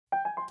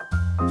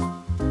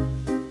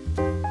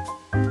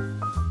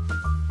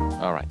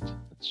All right,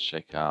 let's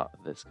check out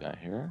this guy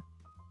here.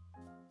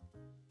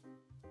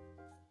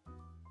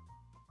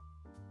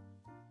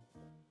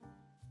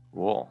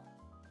 Cool.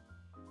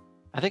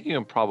 I think you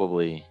can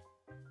probably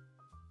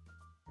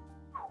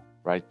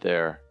right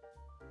there.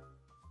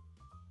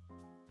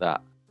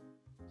 That.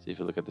 See if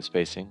you look at the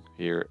spacing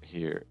here,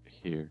 here,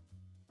 here.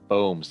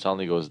 Boom,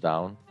 suddenly goes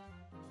down.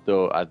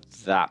 Though at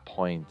that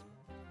point,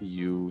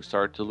 you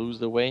start to lose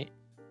the weight.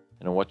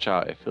 And watch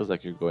out, it feels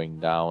like you're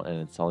going down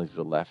and it's suddenly to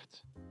the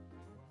left.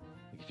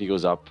 If he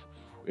goes up,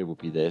 it would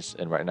be this.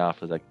 And right now, it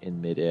feels like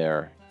in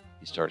midair,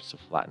 he starts to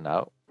flatten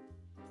out.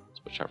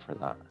 So watch out for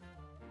that.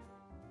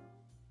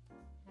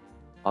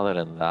 Other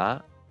than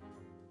that,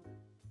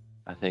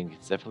 I think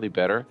it's definitely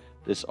better.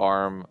 This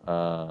arm,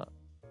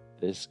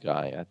 this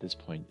guy at this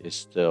point is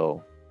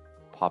still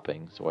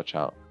popping, so watch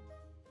out.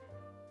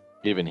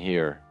 Even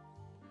here,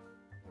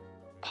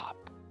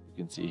 pop.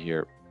 You can see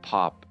here,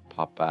 pop,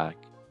 pop back.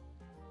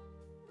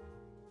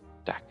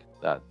 Dack,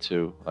 that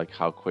too. Like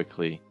how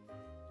quickly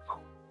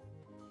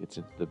gets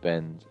into the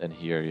bend, and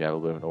here you have a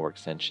little bit of an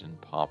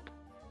overextension, pop.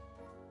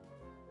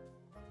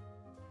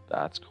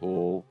 That's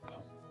cool.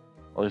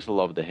 I just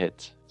love the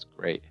hit. It's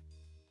great.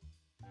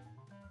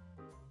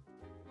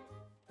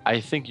 I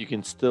think you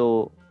can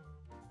still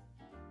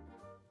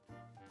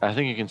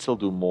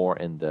do more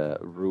in the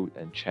root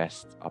and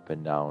chest up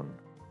and down.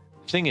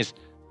 The thing is,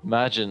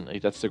 imagine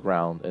like that's the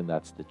ground and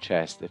that's the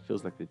chest. It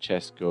feels like the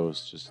chest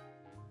goes just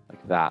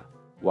like that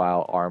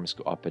while arms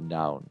go up and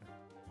down.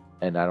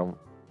 And I don't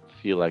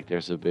feel like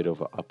there's a bit of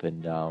an up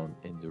and down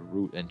in the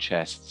root and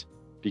chest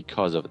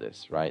because of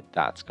this, right?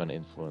 That's going to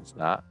influence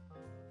that.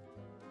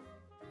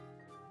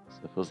 So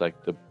it feels like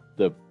the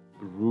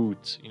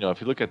root, you know, if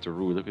you look at the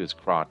root, look at his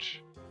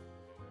crotch.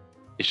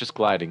 It's just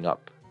gliding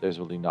up. There's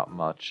really not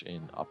much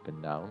in up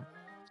and down.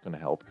 It's going to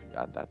help you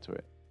add that to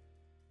it.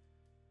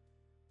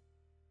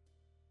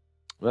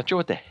 I'm not sure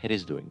what the head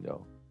is doing,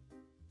 though.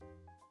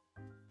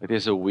 Like,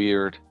 there's a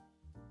weird...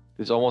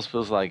 This almost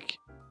feels like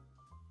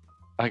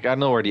I don't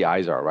know where the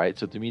eyes are, right?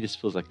 So to me, this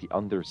feels like the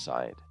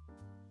underside.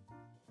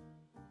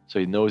 So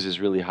his nose is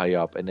really high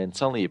up, and then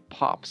suddenly it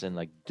pops and,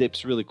 like,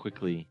 dips really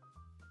quickly.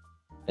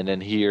 And then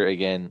here,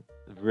 again,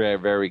 very,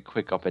 very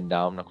quick up and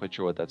down. I'm not quite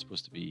sure what that's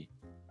supposed to be.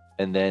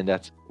 And then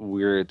that's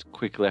weird,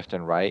 quick left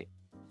and right.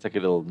 It's like a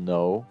little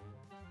no.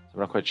 So I'm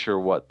not quite sure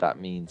what that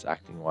means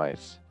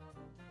acting-wise.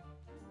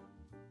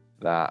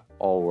 That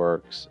all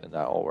works, and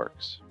that all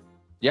works.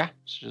 Yeah,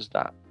 it's just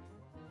that.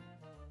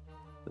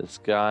 This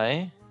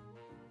guy.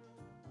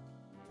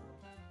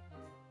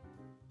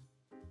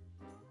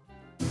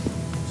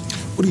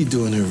 What are you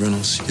doing here,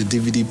 Reynolds? Your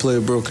DVD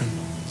player broken?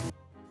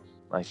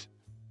 Nice.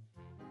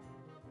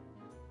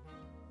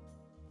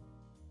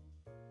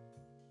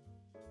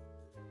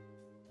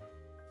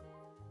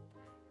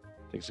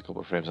 Takes a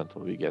couple of frames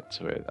until we get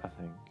to it, I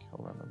think.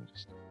 Hold on, let me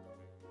just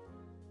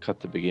cut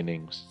the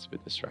beginning, because it's a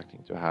bit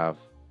distracting to have.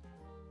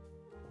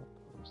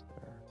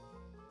 There.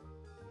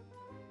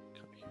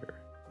 Cut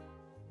here.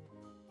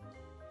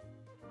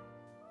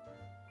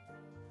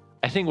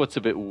 I think what's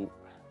a bit...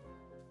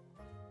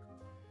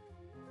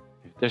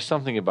 There's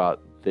something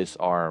about this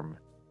arm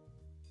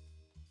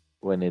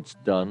when it's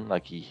done,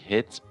 like he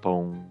hits,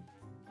 boom.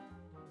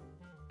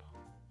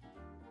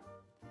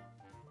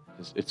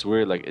 It's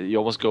weird, like he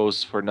almost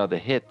goes for another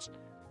hit,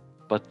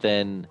 but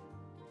then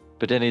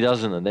he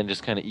doesn't, and then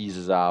just kind of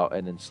eases out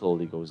and then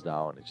slowly goes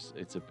down.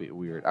 It's a bit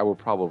weird. I will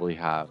probably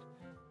have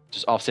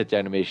just offset the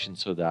animation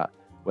so that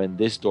when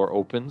this door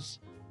opens,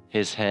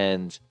 his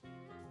hand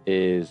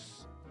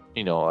is,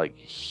 you know, like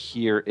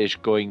here-ish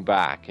going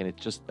back, and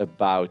it's just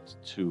about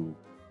to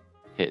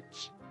hit.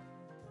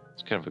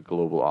 It's kind of a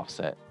global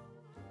offset.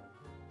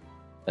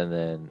 And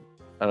then,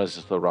 I know it's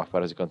just a little rough,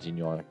 but as you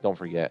continue on, like, don't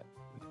forget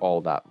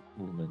all that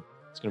movement.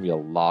 It's going to be a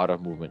lot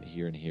of movement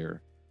here and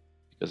here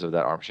because of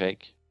that arm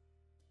shake.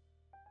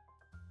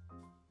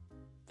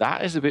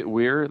 That is a bit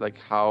weird, like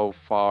how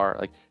far,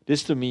 like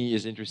this to me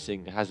is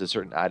interesting. It has a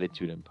certain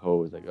attitude and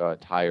pose, like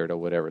tired or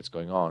whatever it's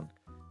going on.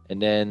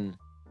 And then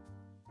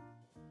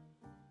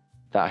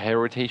that head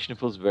rotation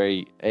feels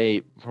very,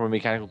 from a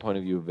mechanical point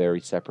of view,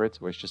 very separate,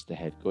 where it's just the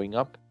head going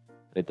up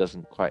and it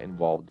doesn't quite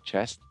involve the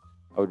chest.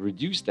 I would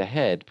reduce the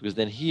head because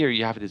then here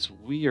you have this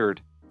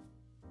weird,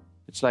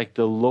 it's like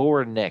the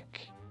lower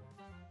neck.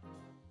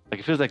 Like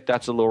it feels like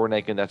that's the lower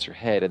neck and that's your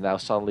head, and now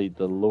suddenly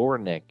the lower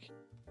neck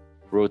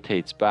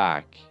rotates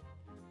back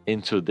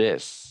into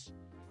this.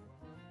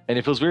 And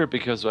it feels weird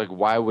because, like,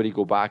 why would he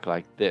go back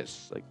like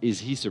this? Like,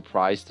 is he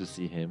surprised to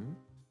see him?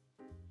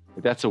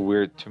 Like, that's a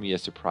weird, to me, a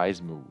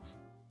surprise move.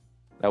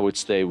 That would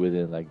stay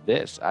within like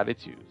this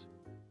attitude.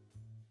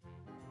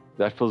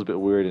 That feels a bit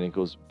weird, and it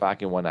goes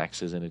back in one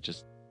axis and it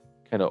just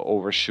kind of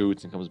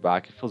overshoots and comes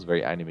back. It feels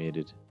very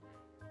animated.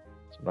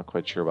 So I'm not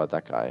quite sure about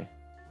that guy.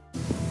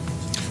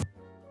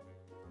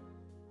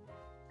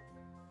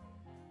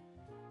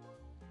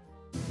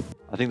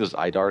 I think those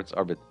eye darts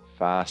are a bit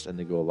fast and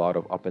they go a lot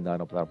of up and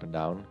down, up and down, up and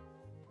down.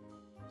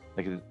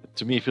 Like,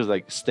 to me, it feels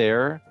like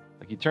stare.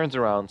 Like he turns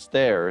around,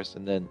 stares,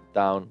 and then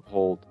down,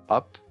 hold,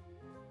 up.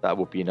 That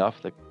would be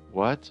enough. Like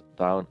what?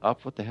 Down,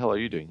 up? What the hell are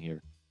you doing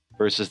here?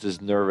 Versus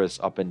this nervous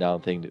up and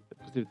down thing.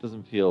 Because it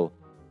doesn't feel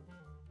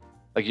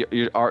like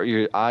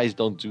your eyes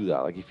don't do that.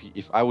 Like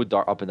if I would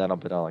dart up and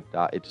down like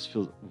that, it just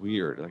feels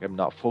weird. Like I'm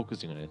not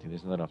focusing on anything.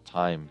 There's not enough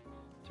time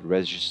to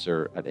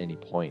register at any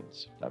point,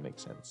 if that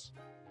makes sense.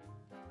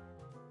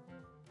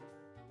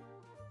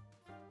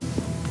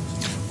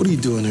 What are you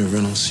doing here,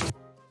 Reynolds?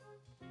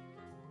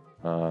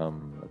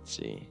 Let's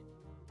see.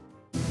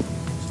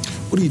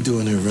 What are you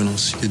doing here,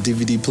 Reynolds? Your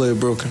DVD player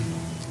broken?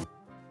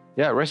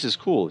 Yeah, rest is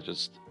cool. It's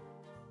just,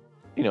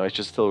 it's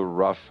just still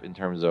rough in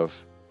terms of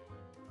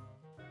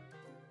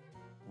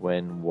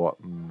when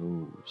what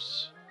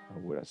moves. How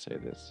would I say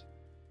this?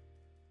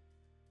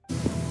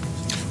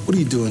 What are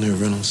you doing here,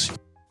 Reynolds?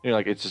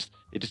 Like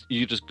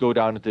you just go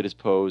down into this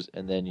pose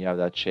and then you have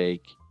that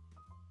shake.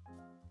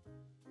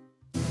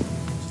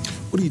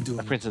 What are you doing?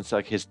 Like, for instance,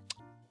 like his,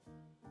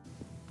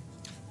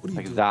 What are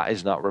you doing? that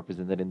is not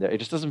represented in there. It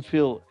just doesn't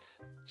feel.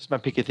 Just my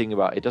picky thing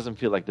about it doesn't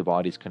feel like the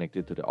body's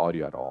connected to the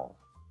audio at all.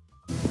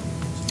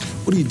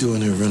 What are you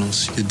doing here,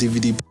 Reynolds? Your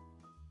DVD.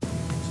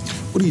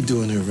 What are you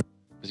doing here, Reynolds?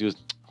 Because he was,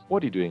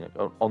 what are you doing?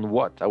 On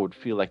what? I would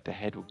feel like the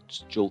head would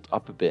just jolt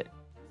up a bit.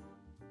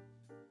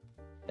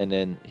 And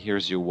then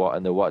here's your what,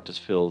 and the what just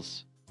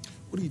feels.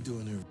 What are you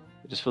doing here?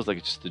 It just feels like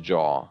it's just the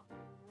jaw,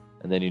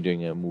 and then you're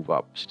doing a move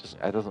up. So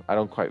I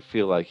don't quite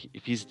feel like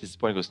if he's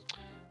disappointed, goes,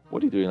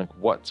 what are you doing? Like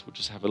what would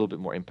just have a little bit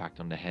more impact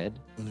on the head.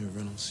 What are you doing here,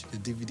 Reynolds?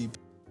 Your DVD.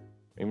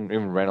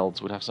 Even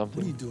Reynolds would have What are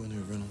something. you doing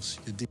here, Reynolds?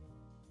 Your DVD.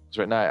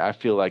 So right now I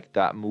feel like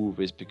that move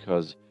is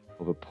because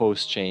of a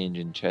post change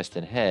in chest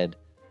and head,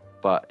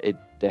 but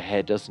the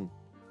head doesn't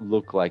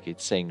look like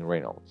it's saying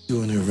Reynolds.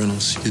 Doing here,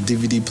 Reynolds? Your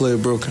DVD player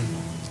broken?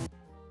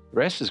 The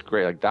rest is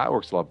great. Like that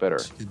works a lot better.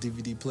 Your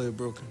DVD player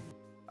broken?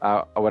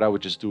 What I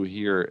would just do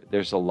here,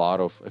 there's a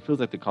lot of. It feels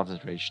like the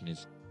concentration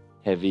is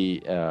heavy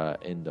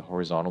in the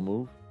horizontal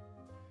move.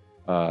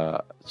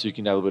 So you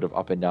can have a little bit of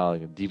up and down,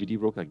 like a DVD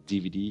broke, like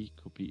DVD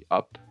could be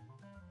up.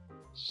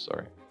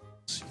 Sorry.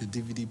 Your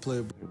DVD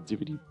player.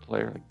 DVD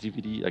player,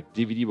 like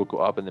DVD will go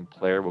up and then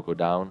player will go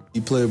down.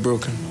 DVD player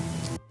broken?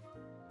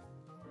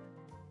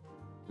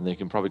 And then you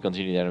can probably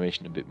continue the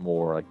animation a bit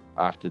more, like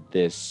after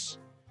this.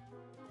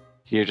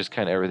 Here, just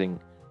kind of everything.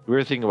 The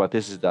weird thing about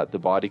this is that the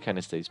body kind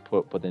of stays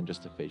put, but then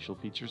just the facial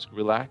features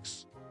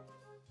relax.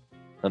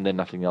 And then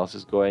nothing else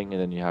is going,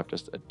 and then you have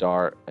just a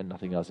dart and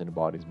nothing else in the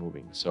body is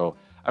moving. So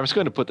I'm just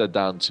going to put that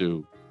down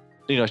to,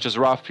 it's just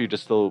rough. You're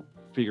just still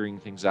figuring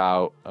things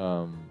out.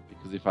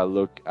 Because if I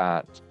look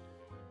at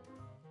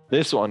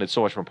this one, it's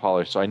so much more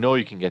polished. So I know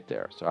you can get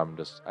there. So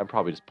I'm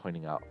probably just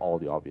pointing out all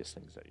the obvious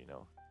things that you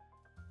know.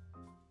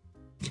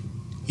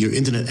 Your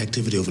internet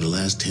activity over the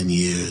last 10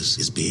 years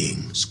is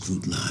being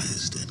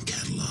scrutinized and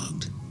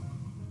cataloged.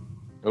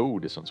 Oh,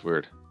 this one's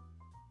weird.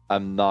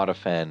 I'm not a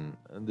fan,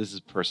 and this is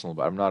personal,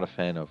 but I'm not a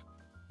fan of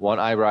one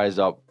eyebrow is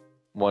up,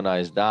 one eye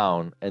is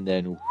down, and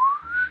then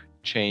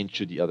change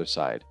to the other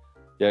side.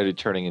 They're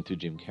turning into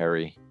Jim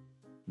Carrey.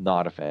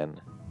 Not a fan.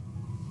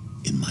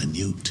 In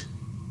minute,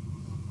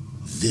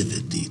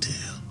 vivid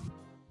detail.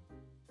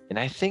 And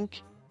I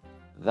think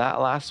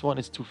that last one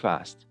is too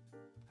fast.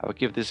 I would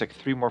give this like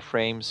 3 more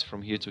frames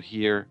from here to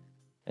here,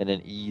 and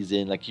then ease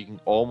in. Like you can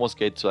almost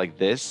get to like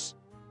this,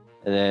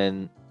 and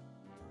then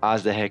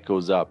as the head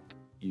goes up,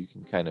 you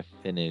can kind of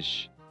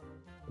finish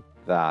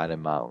that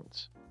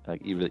amount.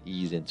 Like even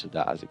ease into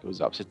that as it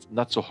goes up. So it's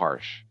not so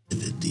harsh.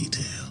 Vivid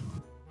detail.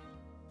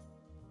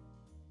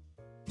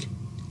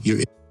 Your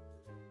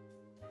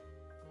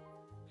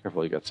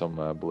Careful, you got some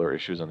blur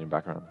issues on your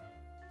background.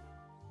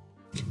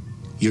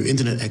 Your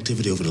internet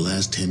activity over the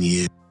last 10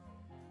 years.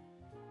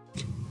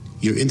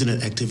 Your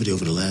internet activity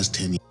over the last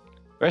 10 years.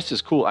 The rest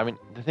is cool. I mean,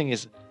 the thing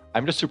is,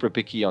 I'm just super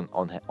picky on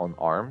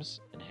arms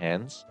and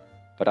hands,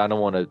 but I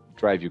don't want to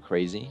drive you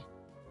crazy.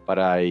 But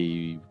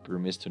I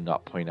remiss to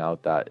not point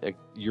out that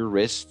your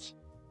wrist,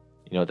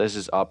 this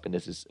is up and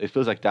this is. It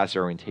feels like that's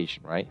your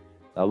orientation, right?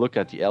 Now look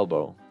at the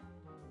elbow.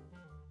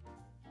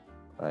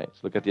 All right, so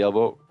look at the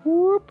elbow.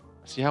 Whoop.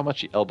 See how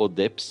much the elbow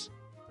dips,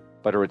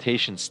 but the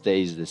rotation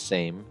stays the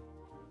same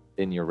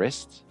in your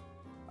wrist,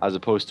 as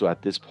opposed to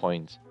at this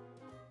point.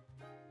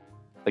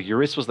 Like your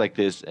wrist was like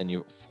this and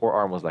your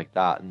forearm was like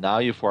that. Now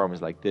your forearm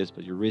is like this,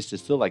 but your wrist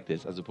is still like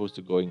this, as opposed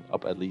to going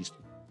up at least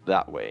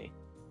that way.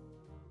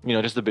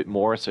 Just a bit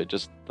more, so it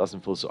just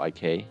doesn't feel so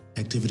IK.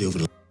 Activity over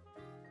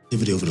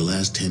the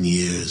last 10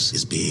 years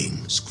is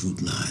being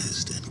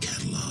scrutinized and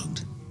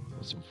cataloged.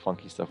 There's some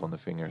funky stuff on the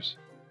fingers.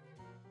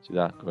 See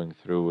that going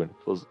through, and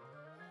it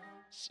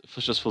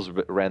just feels a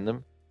bit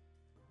random.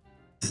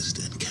 And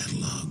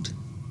cataloged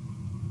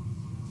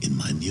in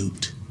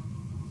minute,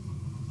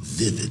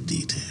 vivid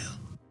detail.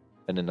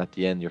 And then at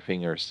the end, your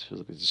fingers feels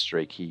like it's a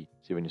stray key.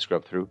 See when you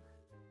scrub through?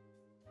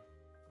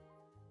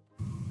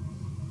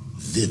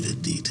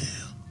 Vivid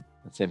detail.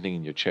 And same thing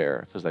in your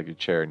chair. It feels like your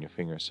chair and your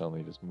fingers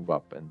suddenly just move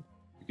up, and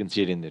you can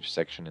see it in the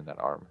intersection in that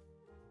arm.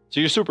 So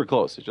you're super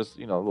close. It's just,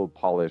 a little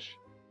polish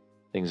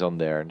things on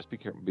there, and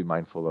just be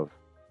mindful of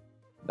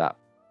that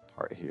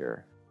part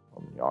here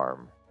on the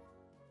arm.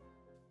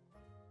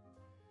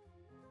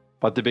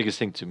 But the biggest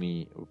thing to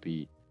me would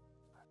be,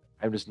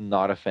 I'm just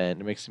not a fan.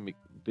 It makes me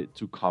a bit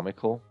too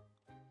comical.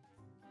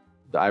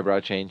 The eyebrow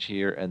change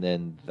here, and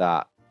then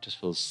that just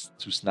feels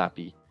too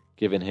snappy,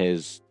 given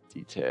his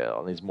detail.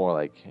 And he's more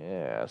like,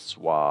 yeah,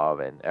 suave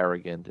and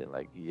arrogant and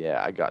like,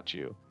 yeah, I got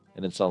you.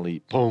 And then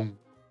suddenly, boom,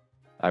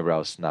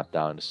 eyebrows snap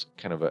down. It's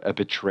kind of a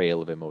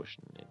betrayal of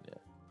emotion in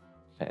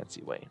a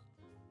fancy way.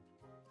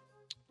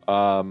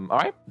 All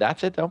right,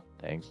 that's it though.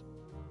 Thanks.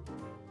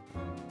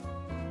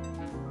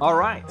 All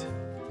right.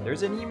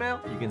 There's an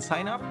email. You can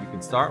sign up. You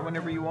can start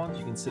whenever you want.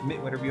 You can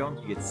submit whenever you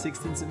want. You get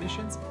 16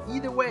 submissions.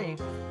 Either way,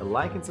 a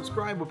like and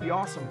subscribe would be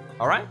awesome.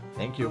 All right.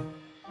 Thank you.